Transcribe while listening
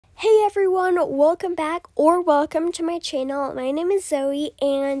Hey everyone, welcome back or welcome to my channel. My name is Zoe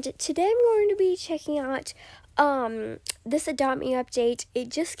and today I'm going to be checking out this Adopt Me update. It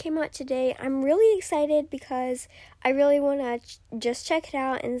just came out today. I'm really excited because I really want to just check it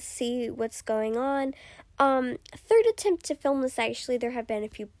out and see what's going on. Third attempt to film this actually. There have been a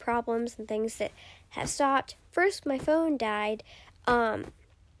few problems and things that have stopped. First, my phone died.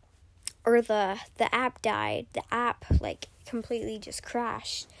 Or the app died. The app completely just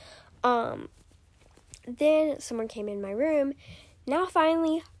crashed. Then someone came in my room. Now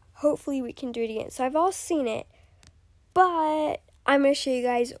finally, hopefully we can do it again. So I've all seen it, but I'm going to show you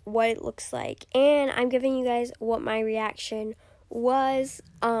guys what it looks like. And I'm giving you guys what my reaction was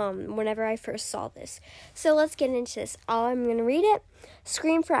whenever I first saw this. So let's get into this. I'm going to read it.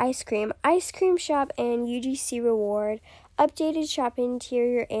 Scream for ice cream shop and UGC reward, updated shop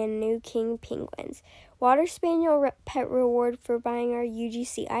interior and new king penguins. Water Spaniel pet reward for buying our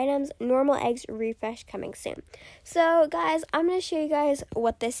UGC items. Normal eggs refresh coming soon. So, guys, I'm going to show you guys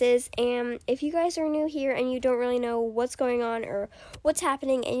what this is. And if you guys are new here and you don't really know what's going on or what's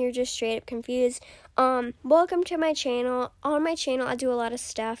happening and you're just straight up confused, welcome to my channel. On my channel, I do a lot of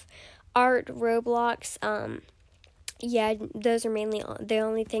stuff. Art, Roblox, yeah, those are mainly the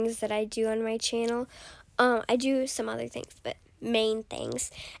only things that I do on my channel. I do some other things, but main things.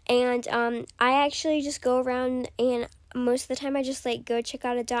 And I actually just go around and most of the time I just go check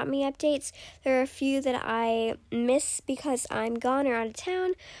out Adopt Me updates. There are a few that I miss because I'm gone or out of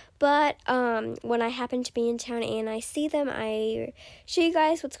town, but when I happen to be in town and I see them, I show you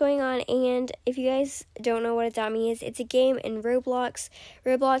guys what's going on. And if you guys don't know what Adopt Me is, it's a game in Roblox.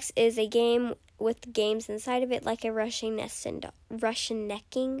 Roblox is a game with games inside of it, like a Russian nesting. Russian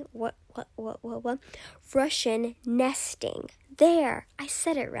nesting. There, I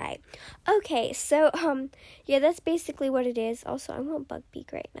said it right. Okay, so yeah, that's basically what it is. Also, I want bug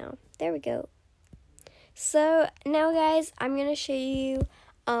beak right now. There we go. So now, guys, I'm gonna show you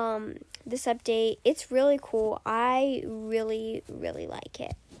this update. It's really cool. I really like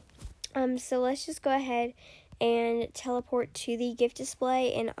it. So let's just go ahead and teleport to the gift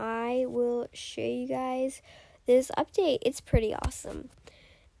display, and I will show you guys this update. It's pretty awesome.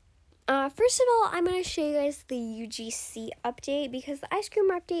 First of all, I'm going to show you guys the UGC update because the ice cream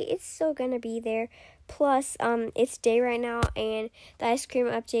update is still going to be there. Plus, it's day right now, and the ice cream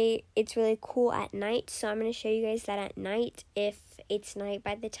update, it's really cool at night. So I'm going to show you guys that at night if it's night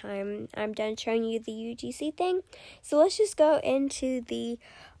by the time I'm done showing you the UGC thing. So let's just go into the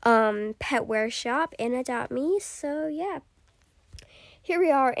petware shop and Adopt Me. So yeah. Here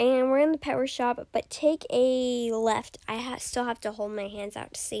we are, and we're in the petware shop, but take a left. I still have to hold my hands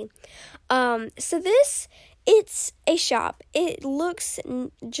out to see. So this, it's a shop. It looks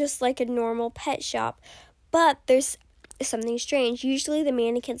just like a normal pet shop, but there's something strange. Usually the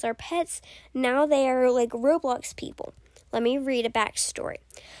mannequins are pets. Now they are like Roblox people. Let me read a backstory.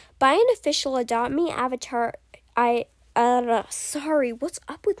 Buy an official Adopt Me avatar. Sorry, what's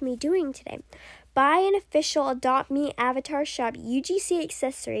up with me doing today? Buy an official Adopt Me avatar shop UGC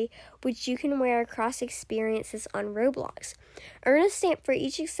accessory, which you can wear across experiences on Roblox. Earn a stamp for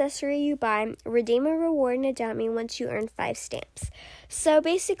each accessory you buy. Redeem a reward in Adopt Me once you earn 5 stamps. So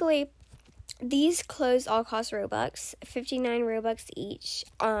basically, these clothes all cost Robux, 59 Robux each.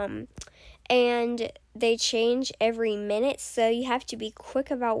 And they change every minute, so you have to be quick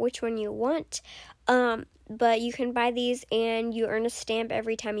about which one you want. But you can buy these and you earn a stamp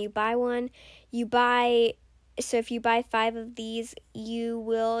every time you buy one. So if you buy 5 of these, you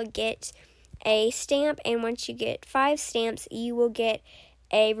will get a stamp, and once you get 5 stamps, you will get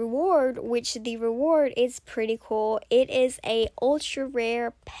a reward, which the reward is pretty cool. It is a ultra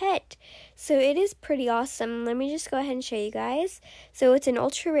rare pet, so it is pretty awesome. Let me just go ahead and show you guys. So it's an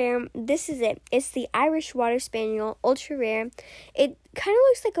ultra rare. This is it. It's the Irish Water Spaniel ultra rare. It kind of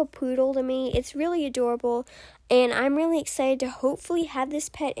looks like a poodle to me. It's really adorable, and I'm really excited to hopefully have this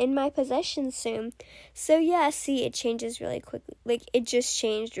pet in my possession soon. So yeah, see, it changes really quickly. It just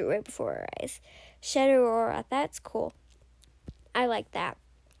changed right before our eyes. Shadow Aurora, that's cool. I like that.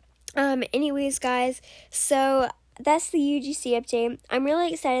 Anyways, guys, so that's the UGC update. I'm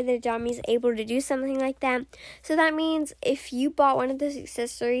really excited that Adopt Me is able to do something like that. So that means if you bought one of those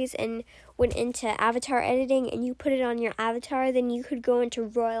accessories and went into avatar editing and you put it on your avatar, then you could go into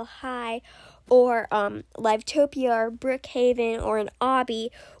Royal High or Livetopia or Brookhaven or an obby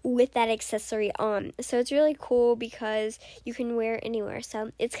with that accessory on. So it's really cool because you can wear it anywhere.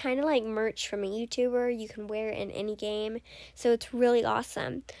 So it's kind of like merch from a YouTuber. You can wear it in any game. So it's really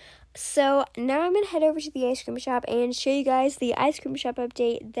awesome. So now I'm going to head over to the ice cream shop and show you guys the ice cream shop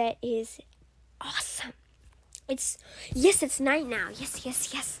update that is awesome. It's night now.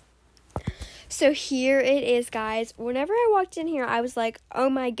 Yes. So here it is, guys. Whenever I walked in here, I was like, oh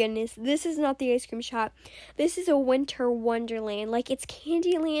my goodness, this is not the ice cream shop. This is a winter wonderland. Like, it's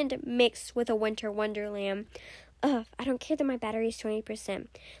Candyland mixed with a winter wonderland. Ugh, I don't care that my battery is 20%.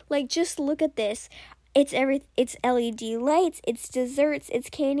 Like, just look at this. It's LED lights, it's desserts, it's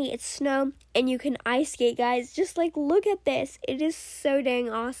candy, it's snow, and you can ice skate, guys. Just, like, look at this. It is so dang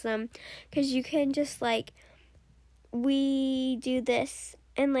awesome. Because you can just, like, we do this.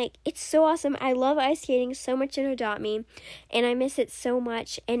 And, like, it's so awesome. I love ice skating so much in Adopt Me. And I miss it so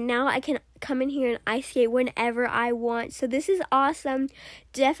much. And now I can come in here and ice skate whenever I want. So this is awesome.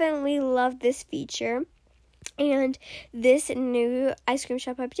 Definitely love this feature. And this new ice cream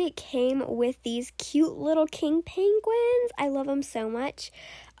shop update came with these cute little king penguins. I love them so much.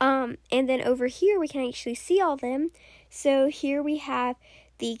 And then over here we can actually see all of them. So here we have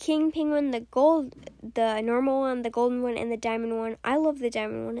the king penguin, the normal one, the golden one, and the diamond one. I love the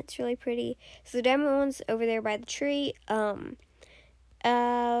diamond one. It's really pretty. So the diamond one's over there by the tree. The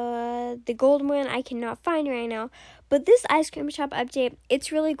golden one I cannot find right now. But this ice cream shop update,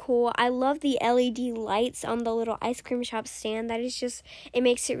 it's really cool. I love the LED lights on the little ice cream shop stand. That is just, it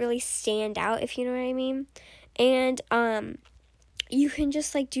makes it really stand out, if you know what I mean. And you can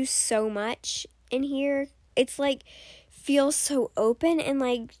just, like, do so much in here. It's, like, feels so open. And,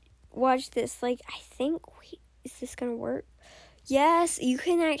 like, watch this. Like, I think, wait, is this gonna work? Yes, you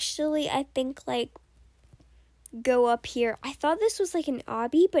can actually, I think, like, go up here. I thought this was like an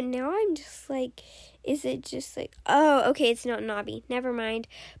obby, but now I'm just like, is it just like, oh, okay, it's not an obby. Never mind.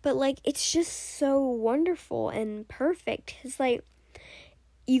 But, like, it's just so wonderful and perfect. It's like,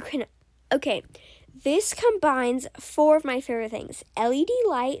 you can, okay, this combines 4 of my favorite things: LED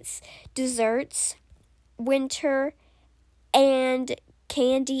lights, desserts, winter, and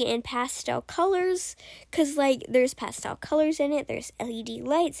candy and pastel colors, because, like, there's pastel colors in it, there's LED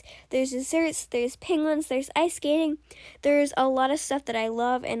lights, there's desserts, there's penguins, there's ice skating. There's a lot of stuff that I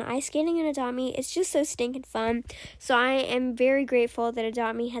love, and ice skating in Adopt Me, it's just so stinking fun. So I am very grateful that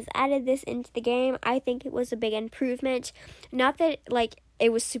Adopt Me has added this into the game. I think it was a big improvement. Not that, like,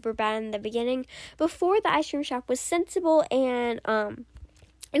 it was super bad in the beginning. Before, the ice cream shop was sensible, and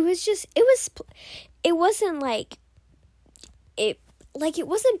it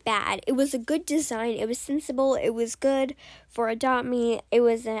wasn't bad. It was a good design. It was sensible. It was good for Adopt Me. It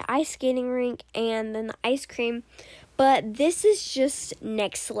was an ice skating rink and then the ice cream. But this is just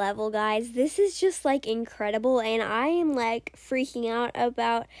next level, guys. This is just, like, incredible. And I am, like, freaking out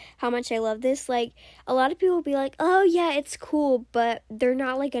about how much I love this. Like, a lot of people will be like, oh, yeah, it's cool. But they're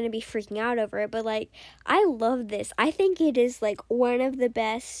not, like, going to be freaking out over it. But, like, I love this. I think it is, like, one of the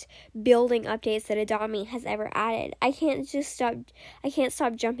best building updates that Adopt Me has ever added. I can't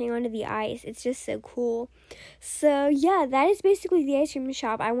stop jumping onto the ice. It's just so cool. So, yeah, that is basically the ice cream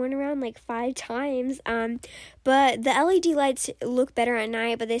shop. I went around, like, 5 times. But the LED lights look better at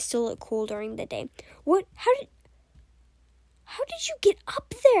night, but they still look cool during the day. What? How did you get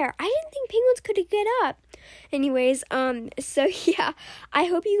up there? I didn't think penguins could get up. Anyways, so yeah, I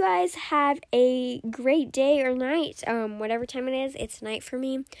hope you guys have a great day or night. Whatever time it is, it's night for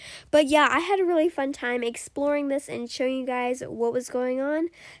me. But yeah, I had a really fun time exploring this and showing you guys what was going on.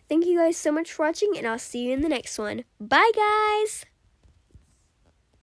 Thank you guys so much for watching, and I'll see you in the next one. Bye, guys!